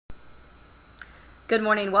Good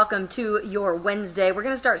morning. Welcome to your Wednesday. We're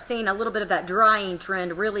going to start seeing a little bit of that drying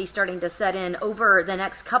trend really starting to set in over the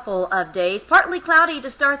next couple of days. Partly cloudy to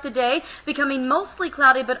start the day, becoming mostly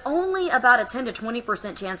cloudy, but only about a 10 to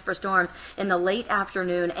 20% chance for storms in the late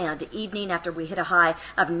afternoon and evening after we hit a high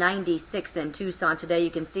of 96 in Tucson today.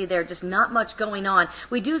 You can see there just not much going on.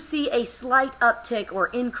 We do see a slight uptick or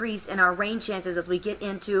increase in our rain chances as we get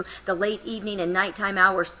into the late evening and nighttime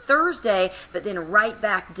hours Thursday, but then right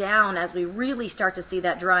back down as we really start to see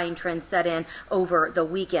that drying trend set in over the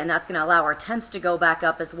weekend. That's going to allow our temps to go back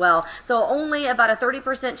up as well. So only about a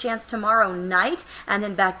 30% chance tomorrow night, and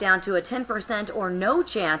then back down to a 10% or no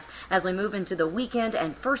chance as we move into the weekend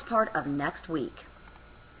and first part of next week.